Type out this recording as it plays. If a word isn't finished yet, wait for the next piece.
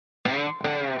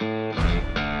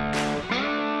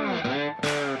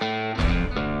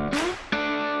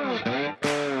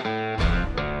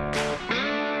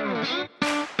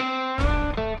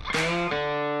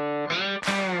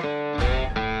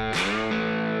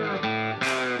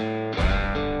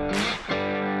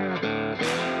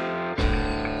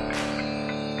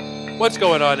What's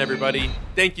going on, everybody?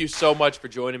 Thank you so much for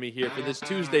joining me here for this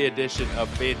Tuesday edition of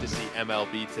Fantasy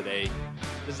MLB Today.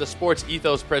 This is a Sports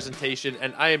Ethos presentation,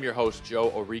 and I am your host, Joe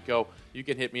Orico. You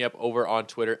can hit me up over on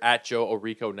Twitter at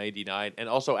JoeOrico99 and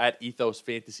also at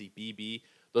EthosFantasyBB.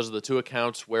 Those are the two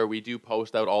accounts where we do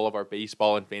post out all of our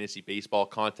baseball and fantasy baseball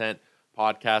content,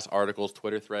 podcasts, articles,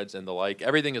 Twitter threads, and the like.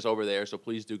 Everything is over there, so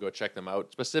please do go check them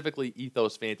out, specifically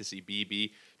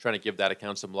EthosFantasyBB. Trying to give that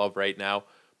account some love right now.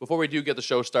 Before we do get the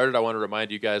show started, I want to remind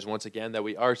you guys once again that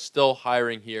we are still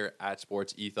hiring here at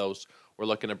Sports Ethos. We're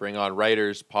looking to bring on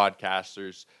writers,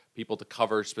 podcasters, people to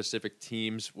cover specific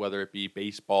teams, whether it be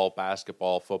baseball,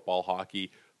 basketball, football,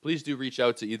 hockey. Please do reach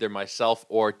out to either myself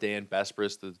or Dan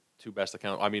Bespris, the two best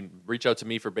accounts. Reach out to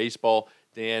me for baseball,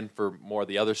 Dan for more of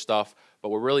the other stuff. But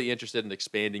we're really interested in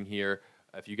expanding here.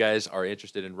 If you guys are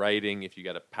interested in writing, if you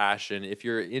got a passion, if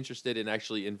you're interested in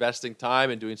actually investing time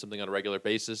and doing something on a regular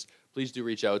basis, please do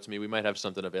reach out to me. We might have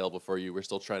something available for you. We're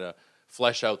still trying to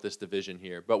flesh out this division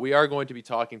here. But we are going to be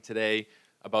talking today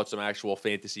about some actual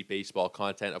fantasy baseball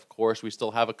content. Of course, we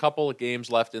still have a couple of games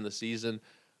left in the season.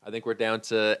 I think we're down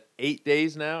to 8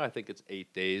 days now. I think it's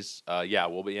 8 days.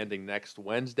 We'll be ending next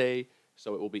Wednesday.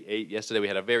 So it will be 8. Yesterday we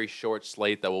had a very short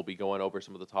slate that we'll be going over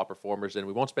some of the top performers, and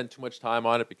we won't spend too much time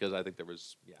on it because I think there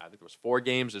was 4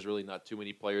 games. There's really not too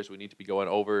many players we need to be going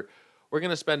over. We're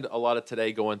going to spend a lot of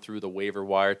today going through the waiver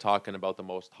wire, talking about the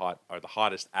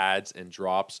hottest ads and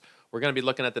drops. We're going to be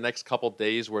looking at the next couple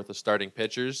days worth of starting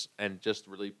pitchers and just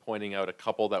really pointing out a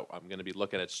couple that I'm going to be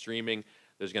looking at streaming.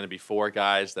 There's going to be 4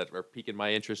 guys that are piquing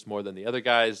my interest more than the other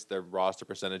guys. Their roster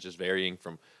percentages varying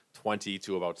from 20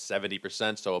 to about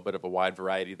 70%, so a bit of a wide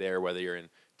variety there, whether you're in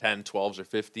 10, 12s, or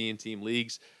 15-team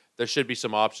leagues. There should be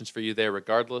some options for you there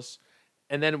regardless.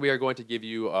 And then we are going to give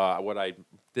you what I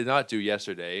did not do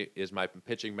yesterday is my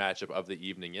pitching matchup of the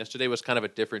evening. Yesterday was kind of a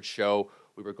different show.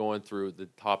 We were going through the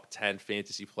top 10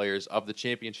 fantasy players of the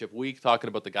championship week, talking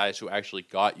about the guys who actually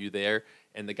got you there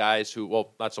and the guys who,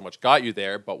 well, not so much got you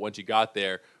there, but once you got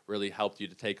there, really helped you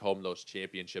to take home those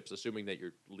championships, assuming that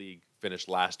your league finished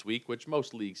last week, which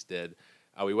most leagues did.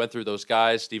 We went through those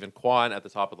guys. Stephen Kwan at the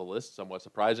top of the list, somewhat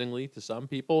surprisingly to some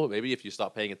people. Maybe if you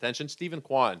stop paying attention, Stephen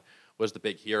Kwan was the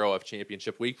big hero of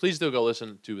championship week. Please do go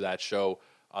listen to that show.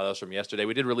 That was from yesterday.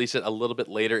 We did release it a little bit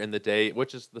later in the day,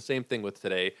 which is the same thing with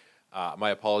today. My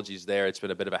apologies there. It's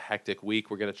been a bit of a hectic week.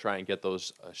 We're going to try and get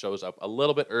those shows up a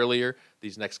little bit earlier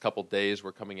these next couple days.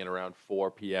 We're coming in around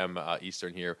 4 p.m.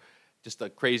 Eastern here. Just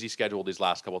a crazy schedule these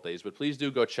last couple days. But please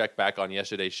do go check back on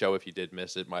yesterday's show if you did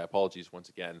miss it. My apologies once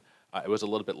again. It was a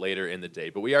little bit later in the day.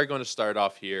 But we are going to start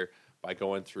off here by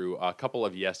going through a couple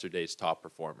of yesterday's top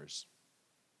performers.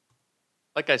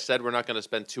 Like I said, we're not going to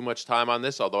spend too much time on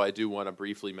this, although I do want to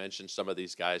briefly mention some of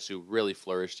these guys who really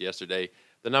flourished yesterday.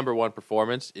 The number one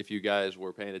performance, if you guys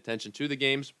were paying attention to the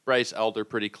games, Bryce Elder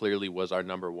pretty clearly was our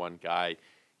number one guy.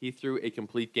 He threw a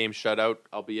complete game shutout,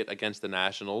 albeit against the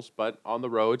Nationals, but on the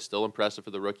road, still impressive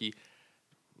for the rookie.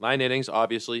 9 innings,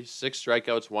 obviously, 6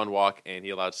 strikeouts, 1 walk, and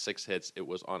he allowed 6 hits. It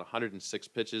was on 106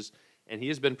 pitches, and he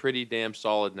has been pretty damn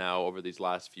solid now over these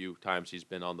last few times he's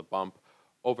been on the bump.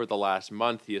 Over the last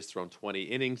month, he has thrown 20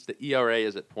 innings. The ERA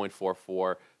is at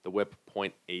 .44, the WHIP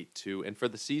 .82, and for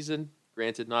the season,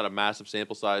 granted, not a massive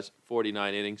sample size,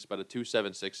 49 innings, but a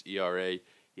 2.76 ERA.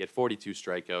 He had 42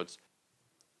 strikeouts.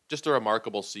 Just a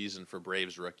remarkable season for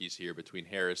Braves rookies here between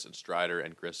Harris and Strider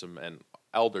and Grissom and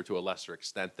Elder to a lesser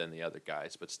extent than the other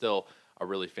guys, but still a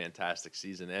really fantastic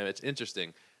season. And it's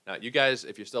interesting. Now, you guys,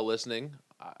 if you're still listening,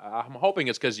 I'm hoping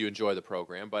it's because you enjoy the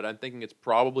program, but I'm thinking it's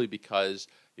probably because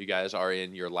you guys are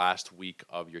in your last week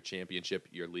of your championship.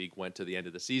 Your league went to the end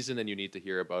of the season, and you need to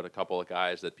hear about a couple of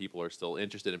guys that people are still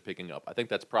interested in picking up. I think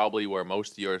that's probably where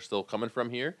most of you are still coming from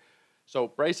here. So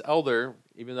Bryce Elder,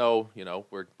 even though,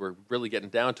 we're really getting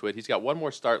down to it, he's got one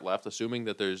more start left, assuming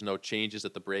that there's no changes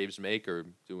that the Braves make or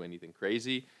do anything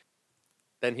crazy.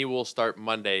 Then he will start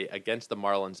Monday against the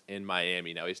Marlins in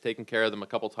Miami. Now, he's taken care of them a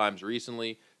couple times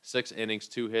recently. 6 innings,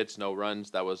 2 hits, no runs.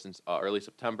 That was in early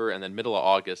September. And then middle of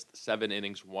August, 7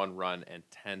 innings, 1 run, and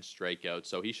 10 strikeouts.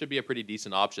 So he should be a pretty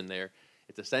decent option there.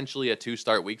 It's essentially a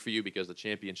 2-start week for you because the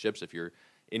championships, if you're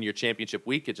in your championship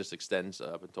week, it just extends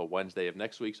up until Wednesday of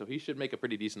next week. So he should make a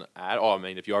pretty decent add.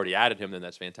 If you already added him, then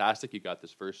that's fantastic. You got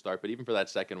this first start. But even for that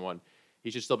second one,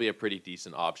 he should still be a pretty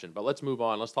decent option. But let's move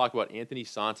on. Let's talk about Anthony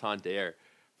Santander.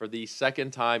 For the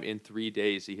second time in 3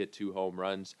 days, he hit 2 home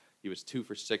runs. He was 2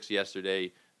 for 6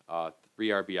 yesterday, 3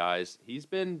 RBIs. He's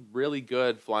been really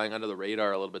good, flying under the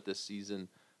radar a little bit this season.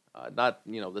 Not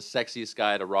the sexiest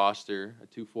guy at a roster, a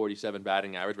 247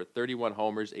 batting average, but 31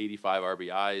 homers, 85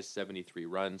 RBIs, 73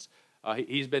 runs.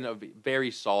 He's been a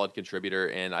very solid contributor,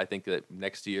 and I think that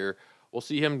next year we'll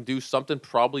see him do something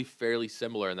probably fairly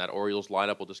similar, and that Orioles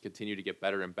lineup will just continue to get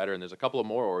better and better. And there's a couple of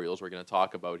more Orioles we're going to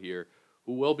talk about here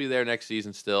who will be there next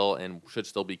season still and should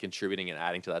still be contributing and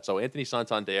adding to that. So Anthony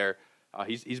Santander,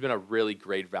 he's been a really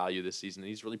great value this season.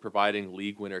 He's really providing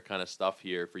league winner kind of stuff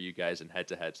here for you guys in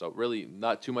head-to-head. So really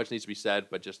not too much needs to be said,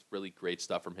 but just really great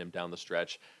stuff from him down the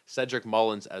stretch. Cedric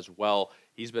Mullins as well.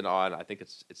 He's been on, I think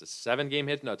it's a 7-game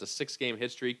hit. No, it's a 6-game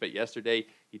hit streak. But yesterday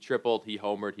he tripled, he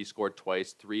homered, he scored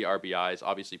twice, 3 RBIs.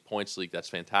 Obviously points league, that's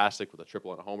fantastic with a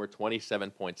triple and a homer.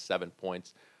 27.7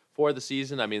 points for the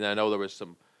season. I mean, I know there was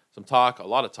some talk, a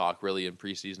lot of talk really in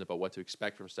preseason about what to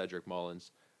expect from Cedric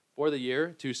Mullins. For the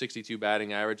year, 262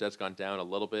 batting average, that's gone down a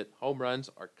little bit. Home runs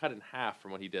are cut in half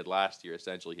from what he did last year,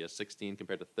 essentially. He has 16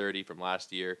 compared to 30 from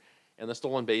last year. And the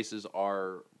stolen bases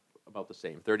are about the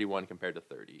same, 31 compared to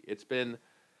 30. It's been,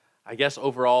 I guess,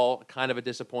 overall kind of a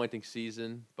disappointing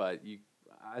season, but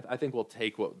I think we'll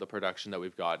take the production that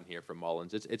we've gotten here from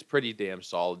Mullins. It's pretty damn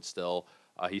solid still.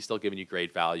 He's still giving you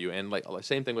great value. And like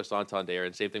same thing with Santander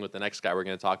and same thing with the next guy we're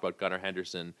going to talk about, Gunnar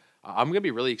Henderson. I'm going to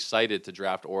be really excited to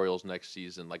draft Orioles next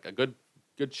season, like a good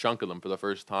chunk of them for the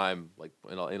first time, like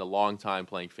in a long time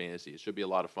playing fantasy. It should be a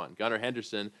lot of fun. Gunnar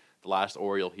Henderson, the last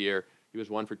Oriole here, he was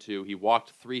 1 for 2. He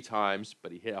walked 3 times,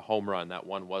 but he hit a home run. That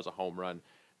one was a home run.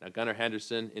 Now, Gunnar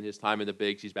Henderson, in his time in the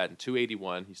bigs, he's batting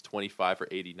 .281. He's 25 for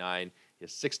 89. He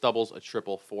has 6 doubles, a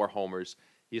triple, 4 homers.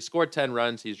 He has scored 10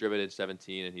 runs, he's driven in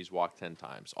 17, and he's walked 10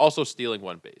 times. Also stealing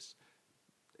 1 base.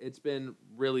 It's been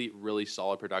really, really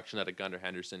solid production out of Gunnar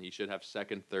Henderson. He should have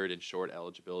second, third, and short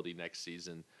eligibility next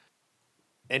season.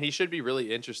 And he should be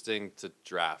really interesting to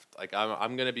draft. Like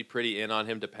I'm going to be pretty in on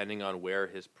him depending on where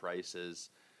his price is.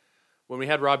 When we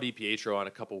had Rob DiPietro on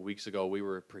a couple weeks ago, we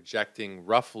were projecting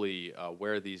roughly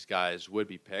where these guys would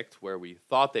be picked, where we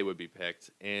thought they would be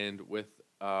picked. And with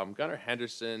Gunnar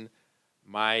Henderson,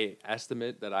 my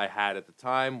estimate that I had at the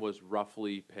time was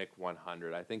roughly pick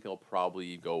 100. I think he'll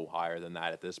probably go higher than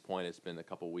that at this point. It's been a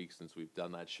couple weeks since we've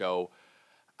done that show.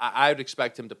 I would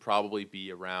expect him to probably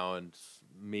be around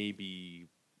maybe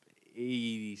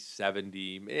 80,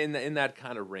 70, in that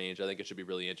kind of range. I think it should be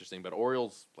really interesting. But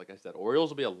Orioles, like I said,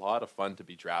 Orioles will be a lot of fun to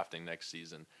be drafting next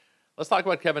season. Let's talk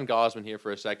about Kevin Gausman here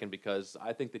for a second because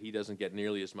I think that he doesn't get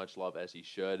nearly as much love as he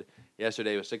should.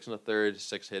 Yesterday was 6 1/3,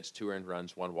 6 hits, 2 earned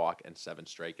runs, 1 walk, and 7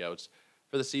 strikeouts.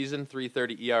 For the season,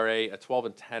 3.30 ERA, a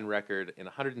 12-10 record. In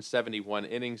 171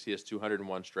 innings, he has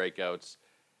 201 strikeouts.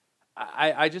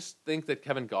 I just think that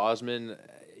Kevin Gausman,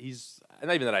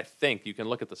 not even that I think, you can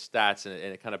look at the stats and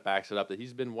it kind of backs it up, that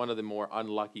he's been one of the more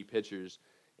unlucky pitchers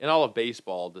in all of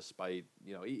baseball, despite,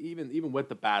 even with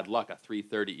the bad luck, a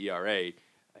 3.30 ERA.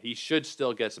 He should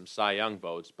still get some Cy Young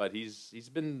votes, but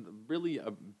he's been really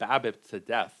a BABIP to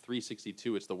death.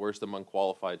 362, it's the worst among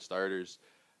qualified starters.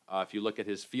 If you look at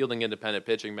his fielding independent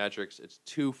pitching metrics, it's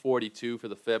 242 for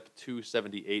the FIP,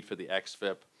 278 for the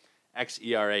xFIP.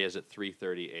 xERA is at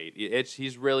 338.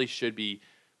 He's really should be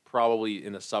probably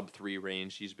in the sub-3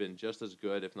 range. He's been just as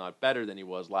good, if not better, than he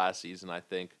was last season, I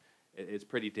think. It's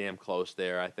pretty damn close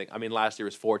there, I think. I mean, last year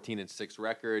was 14-6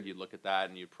 record. You'd look at that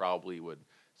and you probably would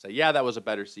say, yeah, that was a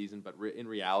better season. But in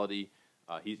reality,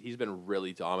 he's been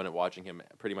really dominant, watching him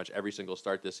pretty much every single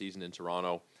start this season in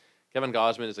Toronto. Kevin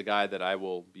Gausman is a guy that I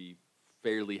will be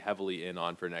fairly heavily in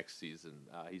on for next season.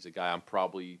 He's a guy I'm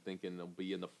probably thinking will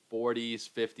be in the 40s,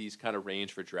 50s kind of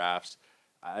range for drafts.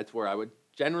 That's where I would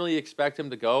generally expect him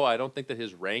to go. I don't think that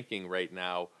his ranking right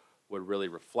now would really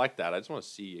reflect that. I just want to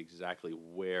see exactly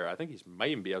where. I think he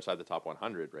might even be outside the top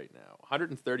 100 right now.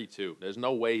 132. There's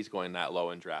no way he's going that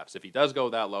low in drafts. If he does go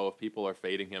that low, if people are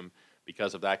fading him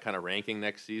because of that kind of ranking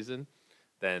next season,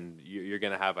 then you're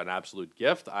going to have an absolute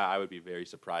gift. I would be very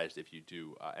surprised if you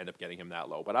do end up getting him that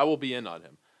low. But I will be in on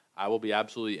him. I will be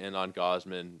absolutely in on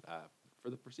Gausman for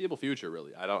the foreseeable future,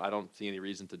 really. I don't see any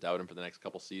reason to doubt him for the next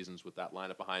couple seasons with that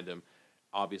lineup behind him.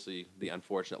 Obviously, the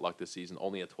unfortunate luck this season,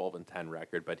 only a 12-10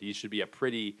 record, but he should be a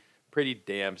pretty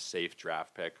damn safe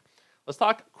draft pick. Let's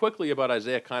talk quickly about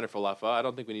Isaiah Kiner-Falefa. I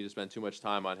don't think we need to spend too much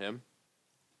time on him.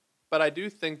 But I do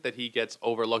think that he gets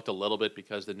overlooked a little bit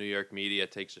because the New York media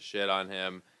takes a shit on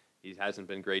him. He hasn't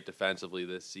been great defensively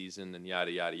this season and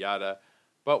yada, yada, yada.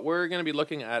 But we're going to be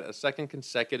looking at a second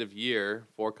consecutive year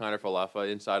for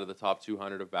Kiner-Falefa inside of the top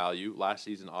 200 of value. Last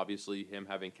season, obviously, him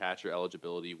having catcher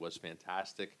eligibility was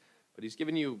fantastic. But he's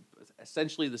given you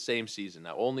essentially the same season.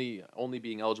 Now, only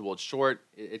being eligible at short,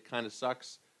 it kind of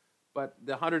sucks. But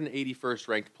the 181st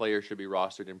ranked player should be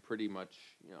rostered in pretty much,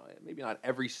 maybe not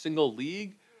every single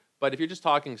league. But if you're just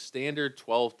talking standard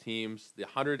 12 teams, the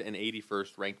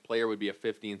 181st ranked player would be a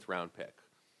 15th round pick.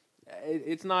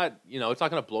 It's not, it's not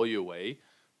going to blow you away.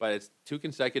 but it's 2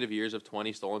 consecutive years of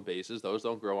 20 stolen bases. Those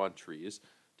don't grow on trees.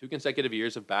 2 consecutive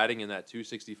years of batting in that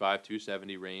 265,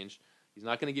 270 range. He's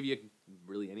not going to give you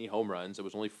really any home runs. It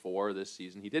was only 4 this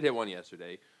season. He did hit one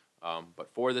yesterday,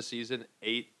 but 4 this season,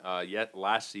 8 yet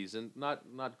last season.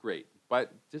 Not great,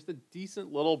 but just a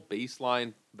decent little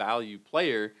baseline value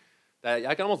player that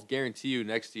I can almost guarantee you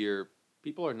next year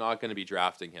people are not going to be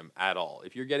drafting him at all.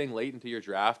 If you're getting late into your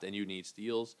draft and you need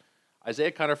steals,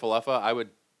 Isaiah Kiner-Falefa, I would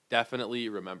definitely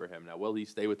remember him. Now, will he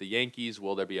stay with the Yankees?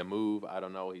 Will there be a move? I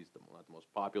don't know. He's not the most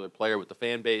popular player with the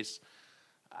fan base.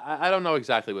 I don't know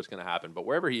exactly what's going to happen, but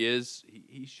wherever he is,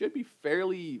 he should be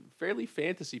fairly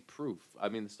fantasy proof. I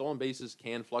mean, the stolen bases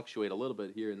can fluctuate a little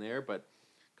bit here and there, but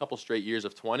a couple straight years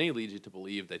of 20 leads you to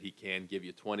believe that he can give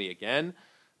you 20 again.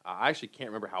 I actually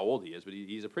can't remember how old he is, but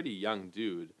he's a pretty young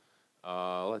dude.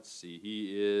 Let's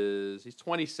see. He's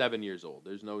 27 years old.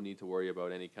 There's no need to worry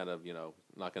about any kind of,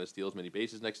 not going to steal as many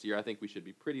bases next year. I think we should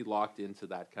be pretty locked into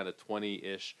that kind of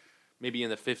 20-ish, maybe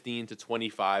in the 15 to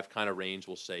 25 kind of range,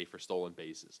 we'll say, for stolen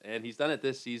bases. And he's done it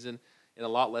this season in a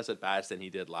lot less at-bats than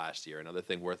he did last year. Another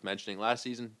thing worth mentioning, last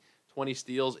season, 20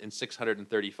 steals in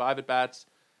 635 at-bats.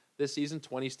 This season,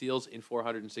 20 steals in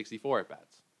 464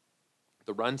 at-bats.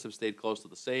 The runs have stayed close to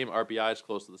the same, RBIs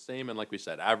close to the same, and like we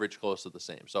said, average close to the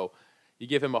same. So you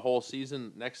give him a whole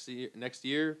season next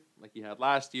year, like he had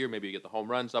last year, maybe you get the home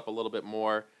runs up a little bit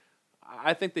more.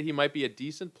 I think that he might be a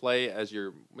decent play as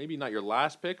your, maybe not your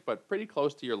last pick, but pretty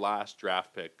close to your last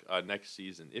draft pick next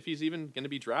season. If he's even going to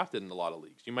be drafted in a lot of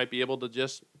leagues, you might be able to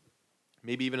just,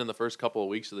 maybe even in the first couple of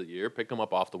weeks of the year, pick him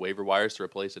up off the waiver wires to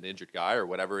replace an injured guy or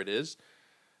whatever it is.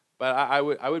 But I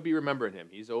would be remembering him.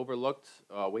 He's overlooked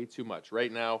way too much.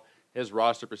 Right now, his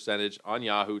roster percentage on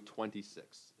Yahoo,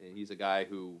 26. And he's a guy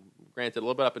who, granted, a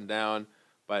little bit up and down,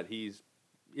 but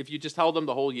if you just held him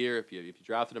the whole year, if you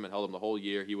drafted him and held him the whole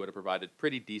year, he would have provided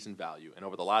pretty decent value. And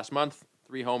over the last month,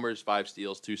 3 homers, 5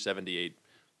 steals, 278.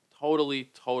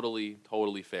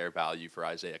 Totally fair value for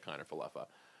Isaiah Kiner-Falefa.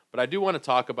 But I do want to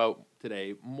talk about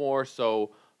today more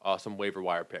so some waiver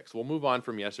wire picks. We'll move on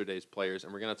from yesterday's players,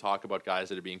 and we're going to talk about guys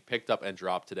that are being picked up and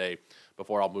dropped today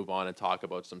before I'll move on and talk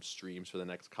about some streams for the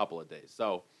next couple of days.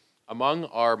 So among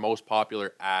our most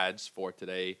popular ads for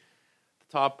today,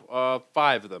 the top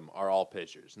 5 of them are all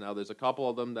pitchers. Now, there's a couple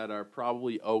of them that are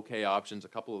probably okay options, a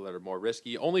couple that are more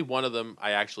risky. Only one of them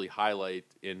I actually highlight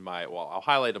I'll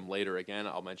highlight him later again.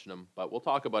 I'll mention him, but we'll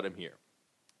talk about him here.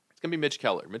 It's going to be Mitch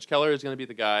Keller. Mitch Keller is going to be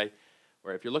the guy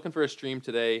where if you're looking for a stream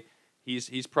today,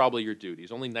 he's probably your dude.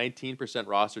 He's only 19%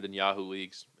 rostered in Yahoo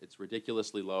leagues. It's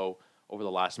ridiculously low over the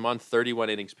last month.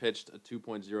 31 innings pitched, a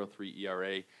 2.03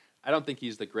 ERA. I don't think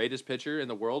he's the greatest pitcher in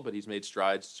the world, but he's made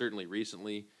strides certainly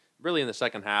recently. Really in the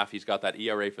second half, he's got that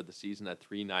ERA for the season at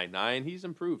 3.99. He's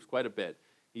improved quite a bit.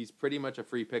 He's pretty much a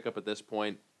free pickup at this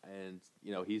point, and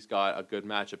he's got a good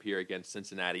matchup here against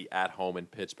Cincinnati at home in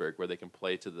Pittsburgh, where they can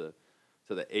play to the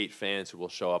 8 fans who will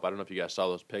show up. I don't know if you guys saw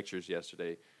those pictures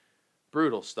yesterday.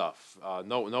 Brutal stuff.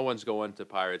 No one's going to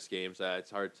Pirates games.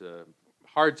 It's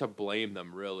hard to blame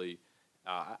them, really.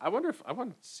 I want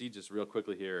to see just real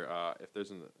quickly here if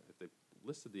they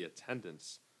listed the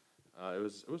attendance. It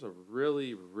was a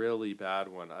really bad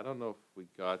one. I don't know if we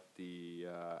got the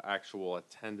actual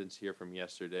attendance here from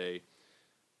yesterday.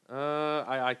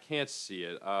 I can't see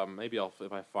it. Maybe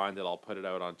if I find it, I'll put it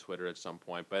out on Twitter at some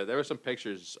point. But there were some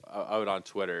pictures out on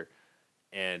Twitter,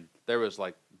 and there was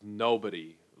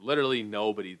literally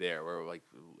nobody there. Where, like,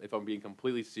 if I'm being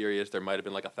completely serious, there might have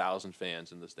been like 1,000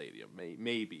 fans in the stadium.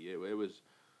 Maybe it was,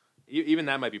 even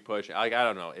that might be pushing. Like, I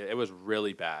don't know. It was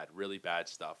really bad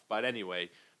stuff. But anyway,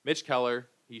 Mitch Keller,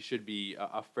 he should be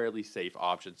a fairly safe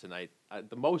option tonight.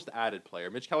 The most added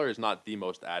player. Mitch Keller is not the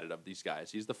most added of these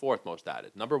guys. He's the 4th most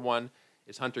added. Number 1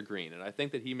 is Hunter Green, and I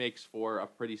think that he makes for a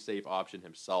pretty safe option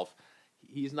himself.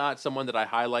 He's not someone that I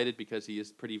highlighted because he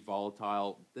is pretty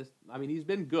volatile. He's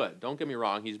been good. Don't get me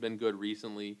wrong. He's been good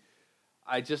recently.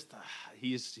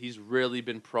 He's really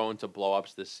been prone to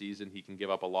blow-ups this season. He can give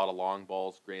up a lot of long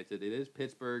balls. Granted, it is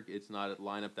Pittsburgh. It's not a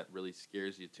lineup that really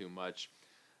scares you too much.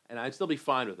 And I'd still be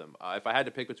fine with him. If I had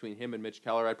to pick between him and Mitch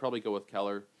Keller, I'd probably go with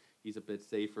Keller. He's a bit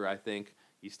safer, I think.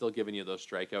 He's still giving you those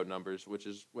strikeout numbers, which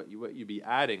is what you'd be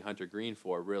adding Hunter Green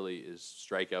for, really, is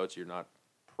strikeouts. You're not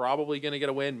probably going to get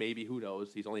a win. Maybe, who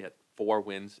knows? He's only had 4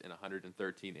 wins in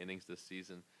 113 innings this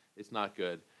season. It's not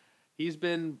good. He's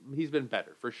been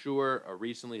better, for sure.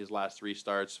 Recently, his last 3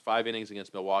 starts, 5 innings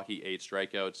against Milwaukee, 8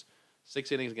 strikeouts.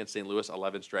 6 innings against St. Louis,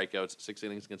 11 strikeouts. 6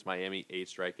 innings against Miami, 8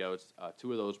 strikeouts.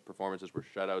 2 of those performances were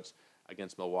shutouts.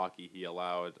 Against Milwaukee, he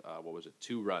allowed,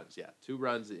 2 runs? Yeah, 2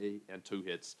 runs and 2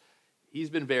 hits. He's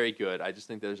been very good. I just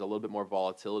think there's a little bit more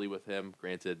volatility with him.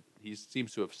 Granted, he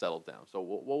seems to have settled down. So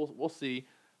we'll see.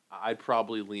 I'd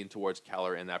probably lean towards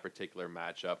Keller in that particular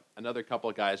matchup. Another couple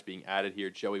of guys being added here,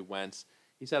 Joey Wentz.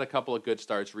 He's had a couple of good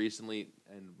starts recently,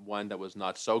 and one that was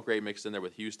not so great mixed in there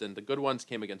with Houston. The good ones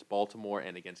came against Baltimore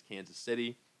and against Kansas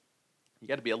City. You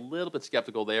got to be a little bit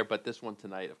skeptical there, but this one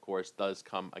tonight, of course, does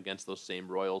come against those same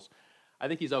Royals. I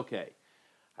think he's okay.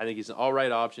 I think he's an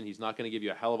all-right option. He's not going to give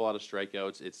you a hell of a lot of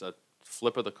strikeouts. It's a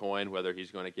flip of the coin whether he's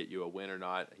going to get you a win or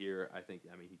not here. I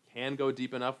mean, he can go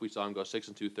deep enough. We saw him go 6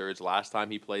 2/3 last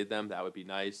time he played them. That would be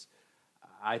nice.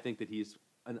 I think that he's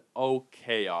an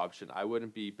okay option. I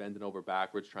wouldn't be bending over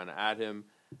backwards trying to add him.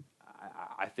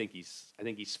 I think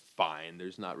he's fine.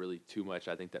 There's not really too much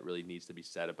I think that really needs to be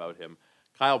said about him.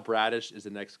 Kyle Bradish is the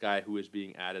next guy who is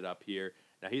being added up here.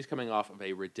 Now he's coming off of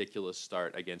a ridiculous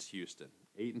start against Houston.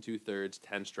 8 2/3,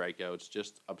 10 strikeouts,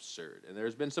 just absurd. And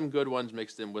there's been some good ones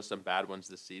mixed in with some bad ones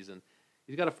this season.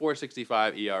 He's got a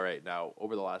 4.65 ERA. Now,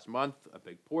 over the last month, a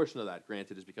big portion of that,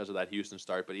 granted, is because of that Houston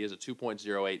start, but he has a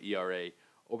 2.08 ERA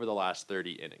over the last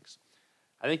 30 innings.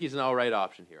 I think he's an all right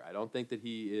option here. I don't think that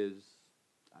he is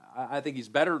 – I think he's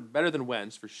better than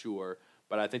Wentz for sure,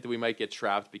 but I think that we might get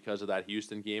trapped because of that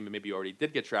Houston game, and maybe you already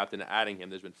did get trapped into adding him.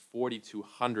 There's been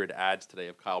 4,200 adds today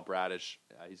of Kyle Bradish.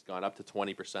 He's gone up to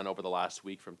 20% over the last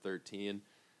week from 13.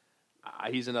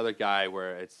 He's another guy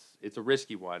where it's a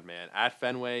risky one, man. At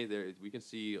Fenway, we can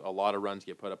see a lot of runs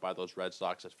get put up by those Red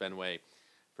Sox at Fenway.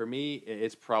 For me,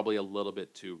 it's probably a little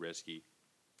bit too risky.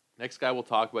 Next guy we'll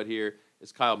talk about here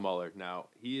is Kyle Muller. Now,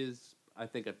 he is, I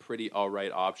think, a pretty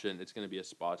all-right option. It's going to be a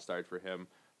spot start for him.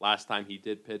 Last time he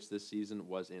did pitch this season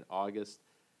was in August.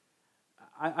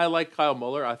 I like Kyle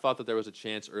Muller. I thought that there was a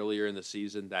chance earlier in the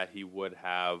season that he would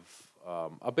have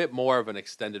a bit more of an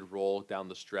extended role down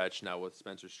the stretch. Now with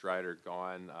Spencer Strider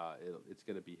gone, it's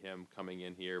going to be him coming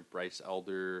in here. Bryce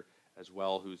Elder as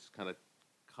well, who's kind of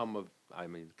come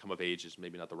of age is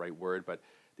maybe not the right word, but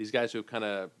these guys who have kind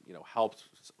of helped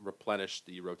replenish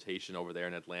the rotation over there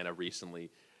in Atlanta recently.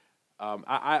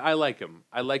 I like him.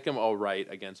 I like him all right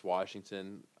against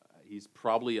Washington. He's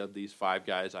probably, of these five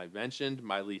guys I mentioned,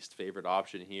 my least favorite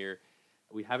option here.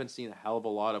 We haven't seen a hell of a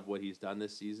lot of what he's done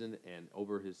this season, and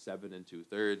over his 7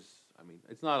 2/3, I mean,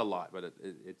 it's not a lot, but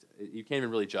you can't even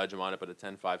really judge him on it. But a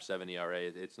 10.57 ERA,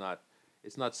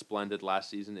 it's not splendid. Last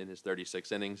season in his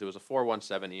 36 innings, it was a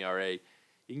 4.17 ERA.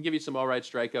 He can give you some all right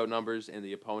strikeout numbers, and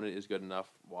the opponent is good enough.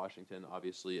 Washington,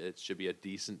 obviously, it should be a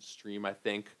decent stream, I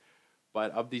think.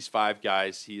 But of these five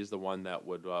guys, he is the one that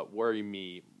would worry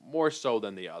me more so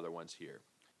than the other ones here.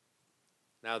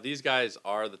 Now, these guys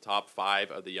are the top 5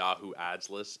 of the Yahoo ads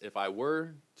list. If I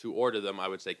were to order them, I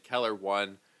would say Keller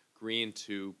 1, Green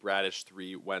 2, Bradish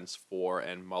 3, Wentz 4,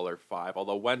 and Muller 5.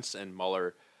 Although Wentz and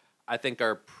Muller, I think,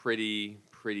 are pretty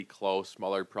close.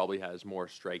 Muller probably has more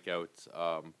strikeout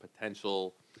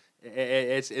potential.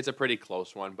 It's a pretty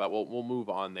close one, but we'll move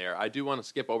on there. I do want to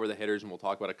skip over the hitters, and we'll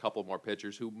talk about a couple more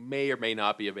pitchers who may or may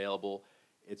not be available.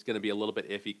 It's going to be a little bit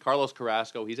iffy. Carlos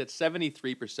Carrasco, he's at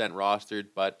 73% rostered,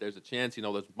 but there's a chance,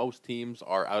 that most teams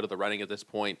are out of the running at this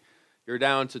point. You're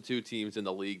down to 2 teams in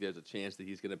the league. There's a chance that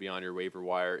he's going to be on your waiver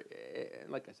wire.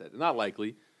 And like I said, not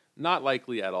likely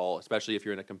at all, especially if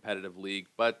you're in a competitive league.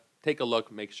 But take a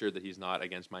look, make sure that he's not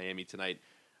against Miami tonight.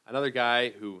 Another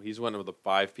guy he's one of the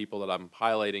 5 people that I'm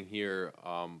highlighting here,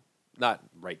 not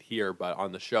right here, but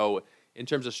on the show, in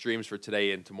terms of streams for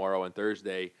today and tomorrow and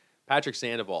Thursday, Patrick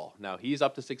Sandoval. Now, he's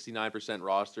up to 69%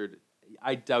 rostered.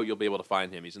 I doubt you'll be able to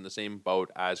find him. He's in the same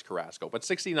boat as Carrasco. But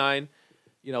 69,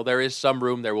 there is some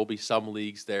room. There will be some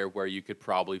leagues there where you could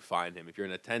probably find him. If you're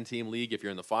in a 10-team league, if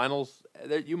you're in the finals,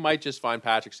 you might just find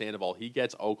Patrick Sandoval. He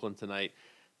gets Oakland tonight.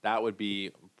 That would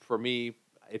be, for me,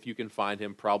 if you can find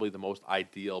him, probably the most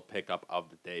ideal pickup of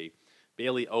the day.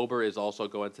 Bailey Ober is also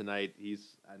going tonight.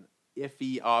 He's an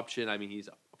iffy option. I mean,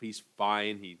 he's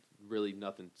fine. He's really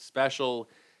nothing special.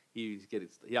 He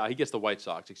gets the White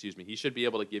Sox, excuse me. He should be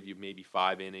able to give you maybe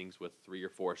 5 innings with 3 or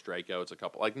 4 strikeouts, a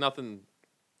couple,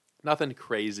 nothing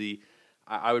crazy.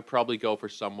 I would probably go for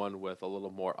someone with a little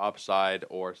more upside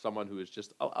or someone who is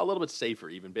just a little bit safer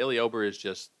even. Bailey Ober is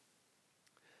just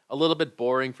a little bit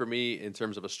boring for me in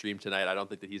terms of a stream tonight. I don't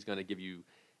think that he's going to give you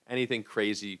anything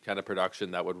crazy kind of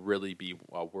production that would really be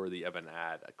worthy of an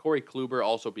ad. Corey Kluber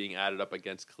also being added up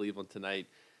against Cleveland tonight.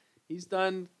 He's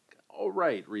done all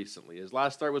right recently. His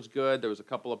last start was good. There was a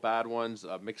couple of bad ones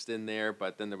mixed in there,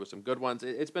 but then there was some good ones.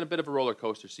 It's been a bit of a roller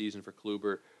coaster season for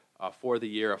Kluber. For the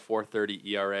year, a 4.30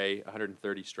 ERA,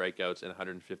 130 strikeouts, and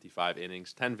 155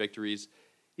 innings, 10 victories.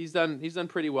 He's done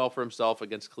pretty well for himself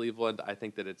against Cleveland. I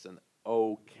think that it's an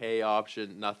okay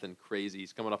option, nothing crazy.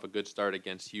 He's coming off a good start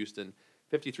against Houston.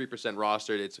 53%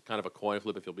 rostered. It's kind of a coin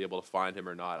flip if you'll be able to find him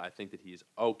or not. I think that he's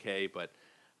okay, but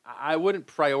I wouldn't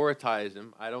prioritize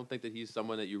him. I don't think that he's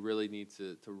someone that you really need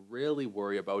to really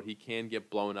worry about. He can get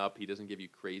blown up. He doesn't give you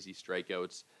crazy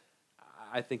strikeouts.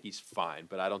 I think he's fine,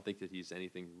 but I don't think that he's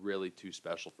anything really too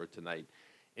special for tonight.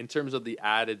 In terms of the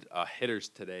added hitters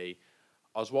today,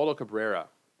 Oswaldo Cabrera,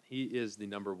 he is the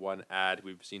number one ad.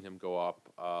 We've seen him go up,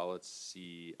 up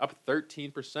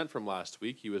 13% from last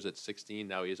week. He was at 16.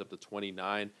 Now he is up to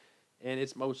 29. And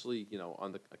it's mostly,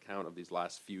 on the account of these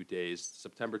last few days.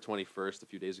 September 21st, a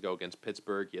few days ago against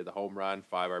Pittsburgh, he had the home run,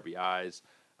 5 RBIs.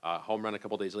 Home run a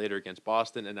couple days later against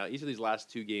Boston. And now each of these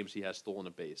last 2 games, he has stolen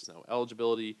a base. Now,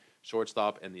 eligibility,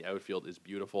 shortstop, and the outfield is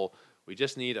beautiful. We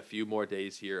just need a few more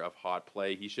days here of hot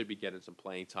play. He should be getting some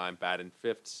playing time, batting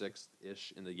 5th,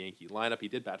 6th-ish in the Yankee lineup. He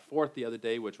did bat 4th the other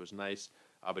day, which was nice,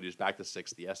 but he was back to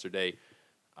 6th yesterday.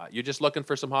 You're just looking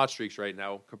for some hot streaks right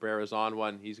now. Cabrera's on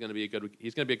one. He's going to be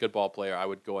a good ball player. I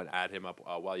would go and add him up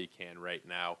while you can right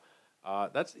now.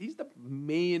 He's the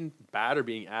main batter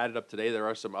being added up today. There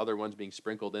are some other ones being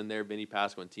sprinkled in there. Vinny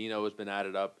Pasquantino has been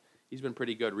added up. He's been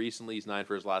pretty good recently. He's 9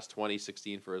 for his last 20,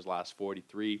 16 for his last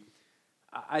 43.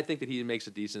 I think that he makes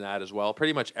a decent ad as well.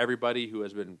 Pretty much everybody who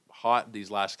has been hot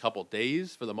these last couple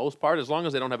days, for the most part, as long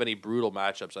as they don't have any brutal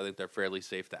matchups, I think they're fairly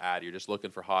safe to add. You're just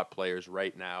looking for hot players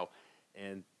right now,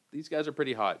 and these guys are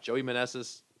pretty hot. Joey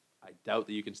Meneses, I doubt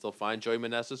that you can still find Joey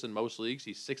Meneses in most leagues.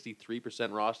 He's 63%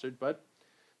 rostered, but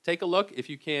take a look if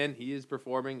you can. He is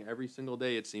performing every single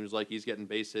day. It seems like he's getting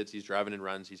base hits, he's driving in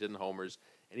runs, he's hitting homers,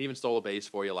 and he even stole a base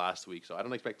for you last week. So I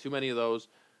don't expect too many of those,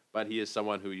 but he is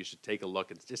someone who you should take a look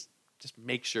and just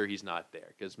make sure he's not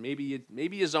there, because maybe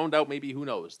he's zoned out, maybe, who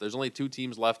knows. There's only 2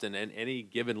 teams left in any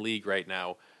given league right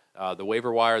now. The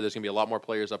waiver wire, there's going to be a lot more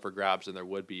players up for grabs than there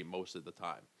would be most of the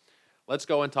time. Let's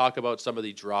go and talk about some of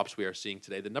the drops we are seeing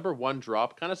today. The number 1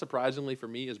 drop, kind of surprisingly for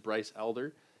me, is Bryce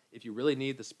Elder. If you really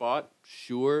need the spot,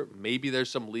 sure, maybe there's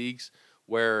some leagues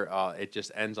where it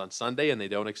just ends on Sunday and they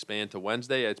don't expand to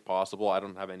Wednesday. It's possible. I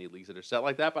don't have any leagues that are set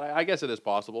like that, but I guess it is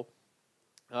possible.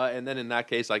 And then in that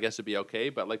case, I guess it'd be okay.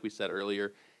 But like we said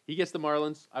earlier, he gets the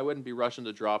Marlins. I wouldn't be rushing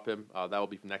to drop him. That will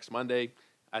be next Monday.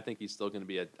 I think he's still going to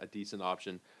be a decent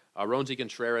option. Roansy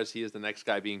Contreras, he is the next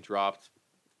guy being dropped.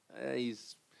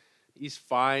 He's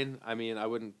fine. I mean, I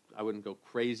wouldn't go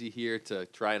crazy here to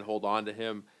try and hold on to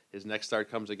him. His next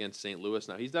start comes against St. Louis.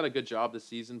 Now, he's done a good job this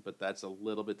season, but that's a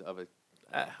little bit of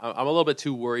I'm a little bit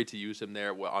too worried to use him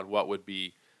there on what would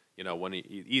be, when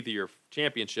either your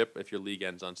championship, if your league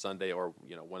ends on Sunday, or,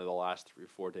 one of the last 3 or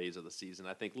 4 days of the season.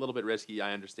 I think a little bit risky.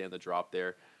 I understand the drop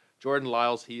there. Jordan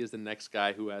Lyles, he is the next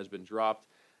guy who has been dropped.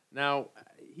 Now,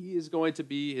 he is going to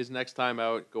be his next time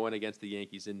out going against the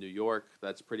Yankees in New York.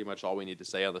 That's pretty much all we need to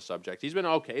say on the subject. He's been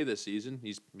okay this season.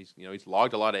 He's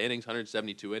logged a lot of innings,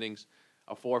 172 innings,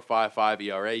 a 4.55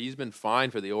 ERA. He's been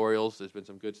fine for the Orioles. There's been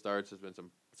some good starts. There's been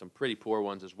some pretty poor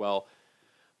ones as well.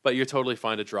 But you're totally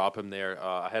fine to drop him there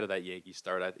ahead of that Yankees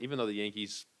start. Even though the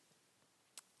Yankees,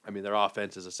 their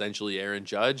offense is essentially Aaron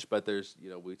Judge, but there's,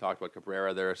 we talked about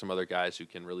Cabrera. There are some other guys who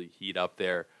can really heat up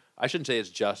there. I shouldn't say it's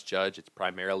just Judge. It's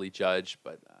primarily Judge,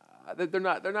 but they're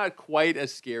not quite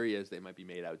as scary as they might be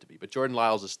made out to be. But Jordan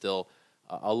Lyles is still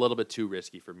a little bit too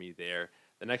risky for me there.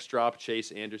 The next drop, Chase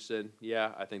Anderson.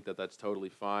 Yeah, I think that's totally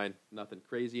fine. Nothing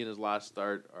crazy in his last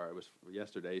start, or it was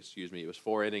yesterday, It was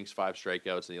 4 innings, 5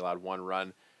 strikeouts, and he allowed 1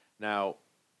 run. Now,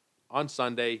 on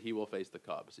Sunday, he will face the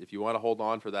Cubs. If you want to hold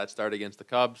on for that start against the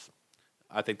Cubs,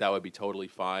 I think that would be totally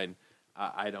fine.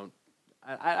 I don't know.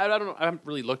 I haven't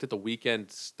really looked at the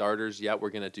weekend starters yet.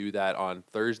 We're going to do that on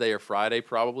Thursday or Friday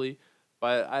probably.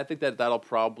 But I think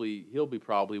he'll be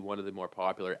probably one of the more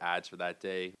popular ads for that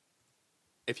day.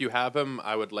 If you have him,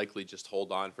 I would likely just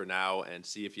hold on for now and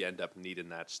see if you end up needing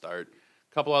that start.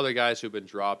 A couple other guys who've been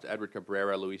dropped: Edward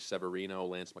Cabrera, Luis Severino,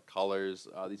 Lance McCullers.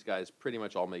 These guys pretty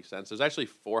much all make sense. There's actually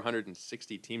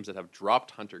 460 teams that have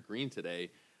dropped Hunter Green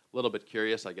today. A little bit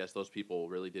curious. I guess those people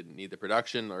really didn't need the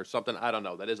production or something. I don't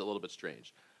know. That is a little bit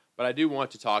strange. But I do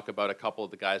want to talk about a couple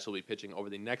of the guys who will be pitching over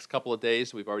the next couple of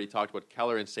days. We've already talked about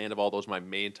Keller and Sandoval. Those are my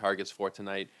main targets for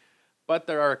tonight. But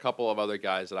there are a couple of other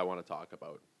guys that I want to talk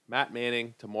about. Matt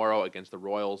Manning tomorrow against the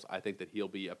Royals. I think that he'll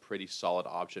be a pretty solid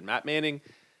option. Matt Manning,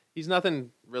 he's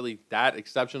nothing really that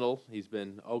exceptional. He's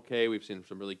been okay. We've seen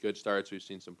some really good starts. We've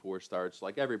seen some poor starts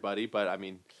like everybody. But,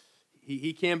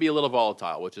 he can be a little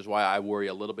volatile, which is why I worry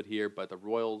a little bit here. But the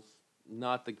Royals,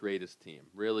 not the greatest team.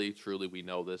 Really, truly, we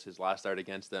know this. His last start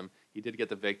against them, he did get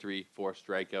the victory, 4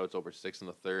 strikeouts over 6 in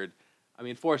the third.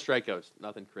 4 strikeouts,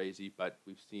 nothing crazy, but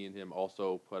we've seen him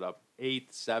also put up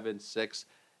 8, 7, 6.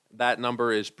 That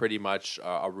number is pretty much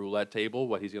a roulette table,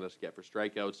 what he's going to get for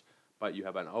strikeouts. but you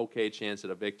have an okay chance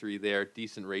at a victory there.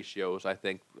 Decent ratios. I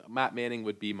think Matt Manning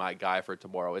would be my guy for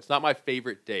tomorrow. It's not my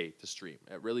favorite day to stream.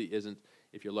 It really isn't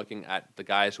if you're looking at the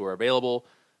guys who are available.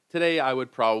 Today, I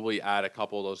would probably add a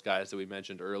couple of those guys that we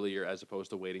mentioned earlier as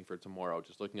opposed to waiting for tomorrow.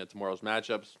 Just looking at tomorrow's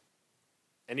matchups.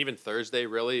 And even Thursday,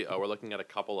 really, we're looking at a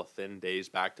couple of thin days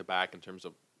back-to-back in terms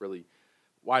of really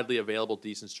widely available,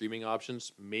 decent streaming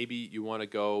options. Maybe you want to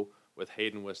go with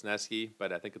Hayden Wisniewski,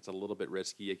 but I think it's a little bit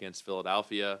risky against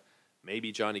Philadelphia.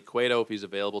 Maybe Johnny Cueto if he's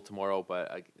available tomorrow,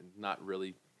 but not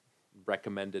really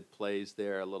recommended plays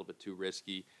there, a little bit too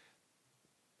risky.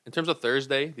 In terms of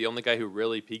Thursday, the only guy who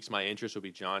really piques my interest would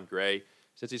be John Gray.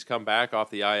 Since he's come back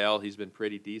off the IL, he's been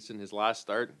pretty decent. His last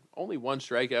start, only one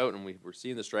strikeout, and we were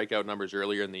seeing the strikeout numbers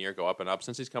earlier in the year go up and up.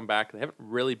 Since he's come back, they haven't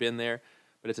really been there,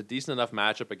 but it's a decent enough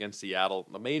matchup against Seattle.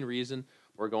 The main reason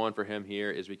we're going for him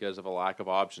here is because of a lack of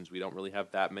options. We don't really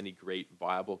have that many great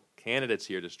viable candidates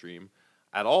here to stream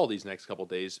at all these next couple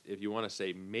days. If you want to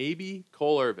say maybe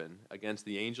Cole Irvin against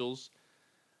the Angels,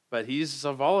 but he's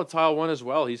a volatile one as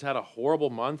well. He's had a horrible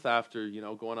month after,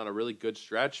 going on a really good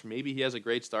stretch. Maybe he has a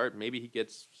great start. Maybe he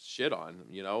gets shit on,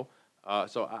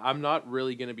 So I'm not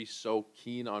really going to be so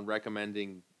keen on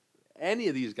recommending any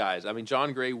of these guys. I mean,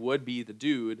 John Gray would be the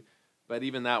dude, but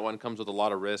even that one comes with a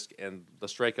lot of risk, and the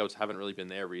strikeouts haven't really been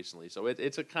there recently. So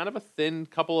it's a kind of a thin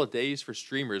couple of days for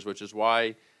streamers, which is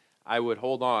why I would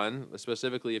hold on,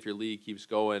 specifically if your league keeps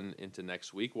going into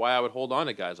next week, why I would hold on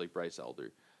to guys like Bryce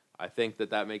Elder. I think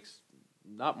that makes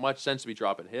not much sense to be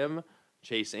dropping him.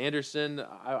 Chase Anderson,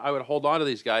 I would hold on to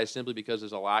these guys simply because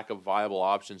there's a lack of viable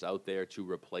options out there to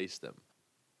replace them.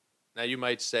 Now you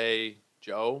might say,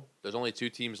 Joe, there's only 2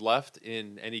 teams left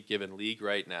in any given league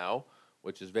right now,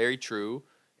 which is very true,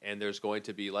 and there's going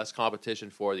to be less competition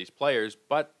for these players,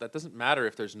 but that doesn't matter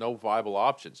if there's no viable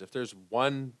options. If there's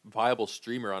one viable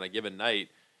streamer on a given night,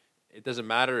 it doesn't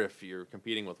matter if you're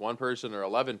competing with one person or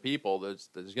 11 people. There's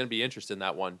going to be interest in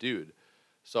that one dude.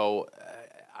 So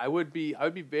I would be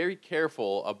very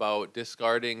careful about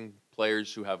discarding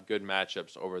players who have good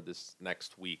matchups over this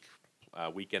next week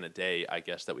and a day, I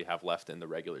guess, that we have left in the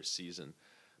regular season.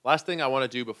 Last thing I want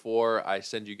to do before I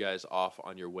send you guys off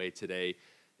on your way today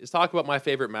is talk about my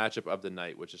favorite matchup of the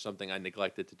night, which is something I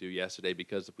neglected to do yesterday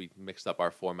because we mixed up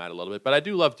our format a little bit. But I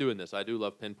do love doing this. I do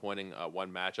love pinpointing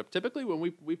one matchup. Typically, when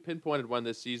we pinpointed one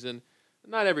this season,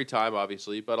 not every time,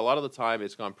 obviously, but a lot of the time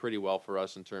it's gone pretty well for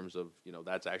us in terms of,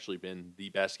 that's actually been the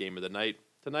best game of the night.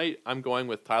 Tonight, I'm going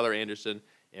with Tyler Anderson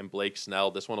and Blake Snell.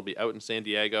 This one will be out in San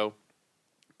Diego.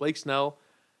 Blake Snell,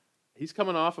 he's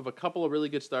coming off of a couple of really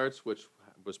good starts, which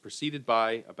was preceded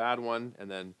by a bad one, and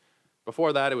then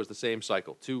before that, it was the same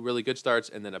cycle. 2 really good starts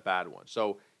and then a bad one.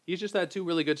 So he's just had 2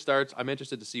 really good starts. I'm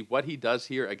interested to see what he does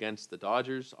here against the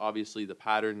Dodgers. Obviously, the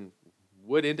pattern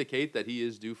would indicate that he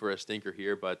is due for a stinker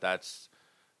here, but that's,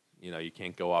 you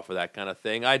can't go off of that kind of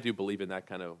thing. I do believe in that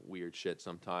kind of weird shit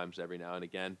sometimes every now and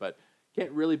again, but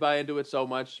can't really buy into it so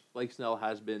much. Blake Snell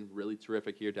has been really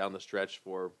terrific here down the stretch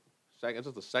for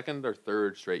it's the second or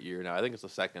third straight year now. I think it's the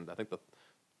second. I think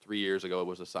 3 years ago it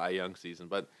was a Cy Young season,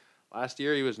 but last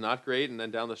year he was not great, and then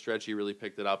down the stretch he really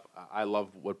picked it up. I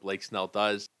love what Blake Snell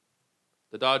does.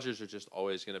 The Dodgers are just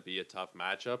always going to be a tough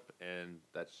matchup, and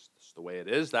that's just the way it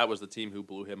is. That was the team who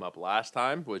blew him up last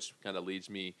time, which kind of leads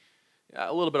me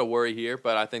a little bit of worry here,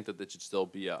 but I think that should still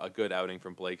be a good outing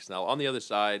from Blake Snell. On the other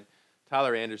side,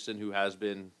 Tyler Anderson, who has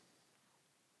been,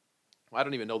 I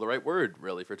don't even know the right word,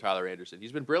 really, for Tyler Anderson.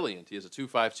 He's been brilliant. He has a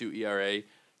 2.52 ERA.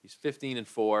 He's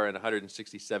 15-4 and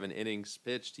 167 innings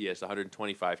pitched. He has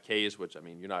 125 Ks, which,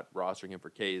 you're not rostering him for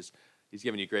Ks. He's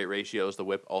giving you great ratios. The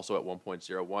whip also at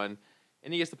 1.01.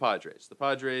 And he gets the Padres. The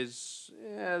Padres,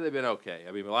 they've been okay.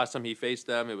 The last time he faced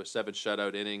them, it was 7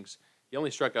 shutout innings. He only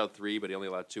struck out 3, but he only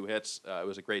allowed 2 hits. It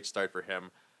was a great start for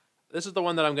him. This is the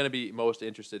one that I'm going to be most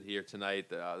interested here tonight.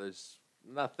 There's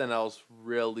nothing else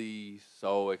really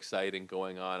so exciting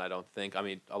going on, I don't think.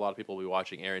 A lot of people will be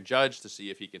watching Aaron Judge to see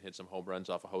if he can hit some home runs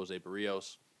off of Jose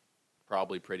Barrios.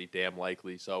 Probably pretty damn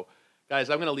likely. So, guys,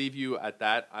 I'm going to leave you at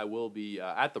that. I will be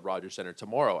at the Rogers Center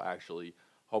tomorrow, actually,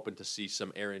 hoping to see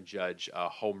some Aaron Judge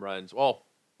home runs. Well,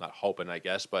 not hoping, I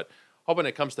guess, but hoping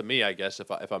it comes to me, I guess,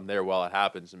 if I'm there while it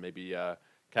happens, and maybe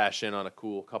cash in on a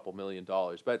cool couple $1 million.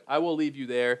 But I will leave you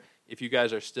there. If you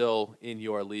guys are still in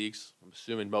your leagues, I'm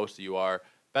assuming most of you are,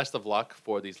 best of luck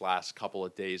for these last couple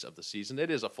of days of the season.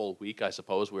 It is a full week, I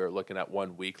suppose. We're looking at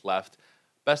 1 week left.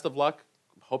 Best of luck.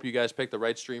 Hope you guys pick the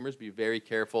right streamers. Be very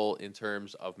careful in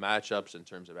terms of matchups, in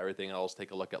terms of everything else.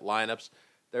 Take a look at lineups.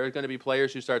 There are going to be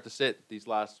players who start to sit these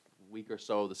last week or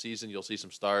so of the season. You'll see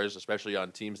some stars, especially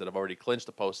on teams that have already clinched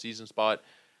a postseason spot,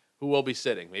 who will be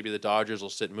sitting. Maybe the Dodgers will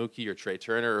sit Mookie or Trey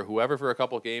Turner or whoever for a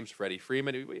couple of games, Freddie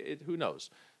Freeman, who knows?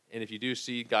 And if you do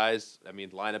see guys,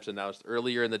 lineups announced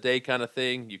earlier in the day kind of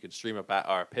thing, you can stream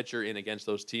a pitcher in against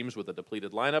those teams with a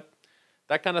depleted lineup.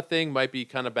 That kind of thing might be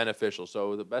kind of beneficial.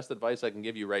 So the best advice I can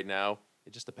give you right now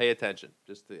is just to pay attention,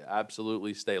 just to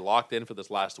absolutely stay locked in for this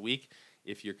last week.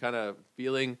 If you're kind of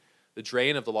feeling the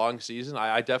drain of the long season,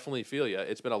 I definitely feel you.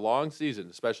 It's been a long season,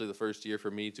 especially the first year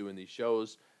for me doing these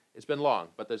shows. It's been long,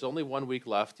 but there's only 1 week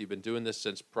left. You've been doing this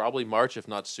since probably March, if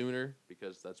not sooner,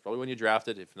 because that's probably when you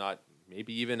drafted, if not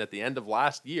maybe even at the end of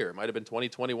last year. It might have been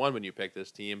 2021 when you picked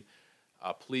this team.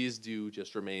 Please do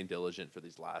just remain diligent for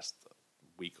these last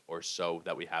week or so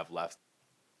that we have left.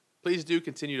 Please do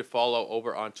continue to follow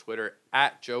over on Twitter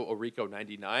at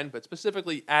JoeOrico99, but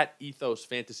specifically at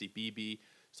EthosFantasyBB.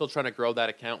 Still trying to grow that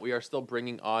account. We are still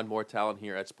bringing on more talent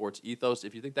here at Sports Ethos.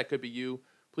 If you think that could be you,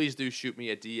 please do shoot me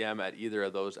a DM at either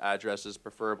of those addresses,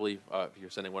 preferably if you're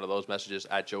sending one of those messages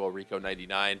at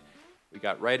JoeOrico99. We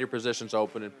got writer positions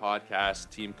open in podcasts,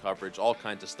 team coverage, all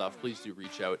kinds of stuff. Please do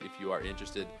reach out if you are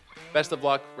interested. Best of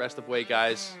luck, rest of way,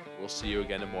 guys. We'll see you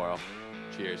again tomorrow.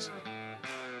 Cheers.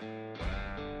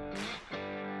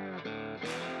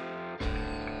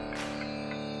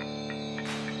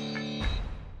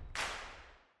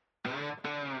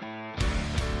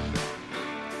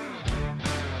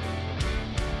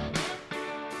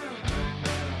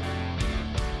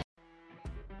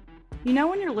 You know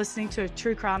when you're listening to a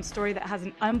true crime story that has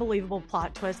an unbelievable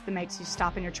plot twist that makes you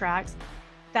stop in your tracks?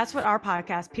 That's what our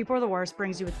podcast, People Are the Worst,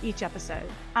 brings you with each episode.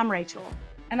 I'm Rachel.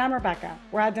 And I'm Rebecca.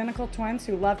 We're identical twins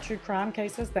who love true crime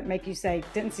cases that make you say,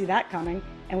 didn't see that coming,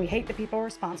 and we hate the people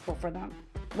responsible for them.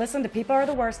 Listen to People Are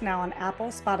the Worst now on Apple,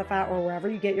 Spotify, or wherever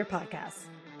you get your podcasts.